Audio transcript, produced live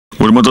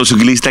El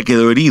motociclista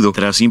quedó herido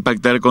tras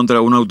impactar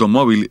contra un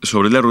automóvil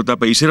sobre la ruta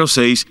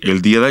PY06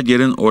 el día de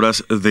ayer en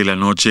horas de la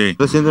noche.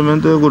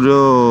 Recientemente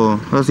ocurrió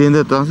un accidente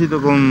de tránsito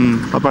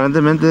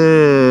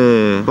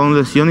aparentemente con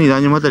lesión y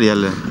daños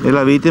materiales.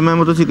 La víctima, el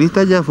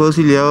motociclista, ya fue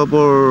auxiliado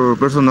por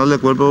personal de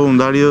cuerpos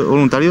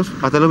voluntarios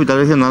hasta el hospital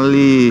regional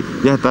y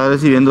ya está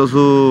recibiendo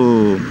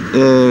su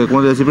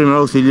primer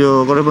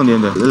auxilio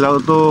correspondiente. El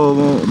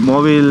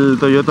automóvil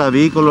Toyota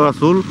V color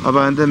azul,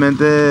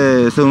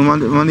 aparentemente, según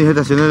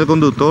manifestaciones del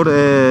conductor,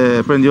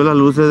 prendió las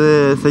luces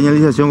de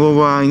señalización como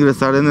va a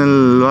ingresar en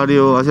el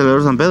barrio hacia el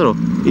barrio San Pedro,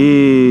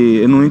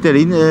 y en un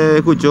interín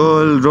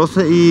escuchó el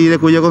roce y de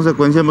cuya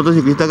consecuencia el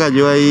motociclista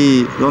cayó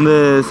ahí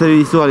donde se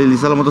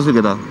visualiza la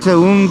motocicleta.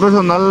 Según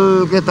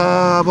personal que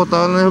está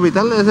apostado en el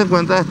hospital, se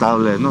encuentra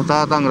estable, no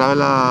está tan grave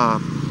la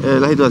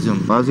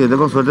situación. Accidente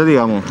con suerte,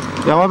 digamos.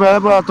 Y vamos a esperar a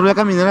la patrulla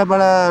caminera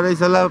para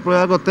realizar la prueba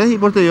de alcotest y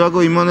posterior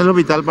acudimos en el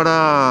hospital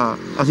para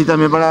hacerle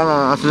también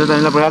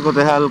la prueba de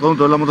alcotest al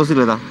conductor de la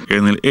motocicleta.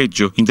 En el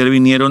hecho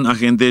intervinieron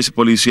agentes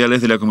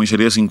policiales de la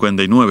comisaría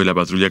 59, la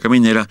patrulla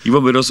caminera y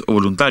bomberos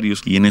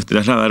voluntarios, quienes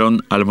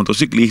trasladaron al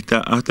motociclista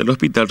hasta el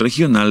hospital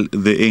regional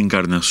de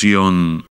Encarnación.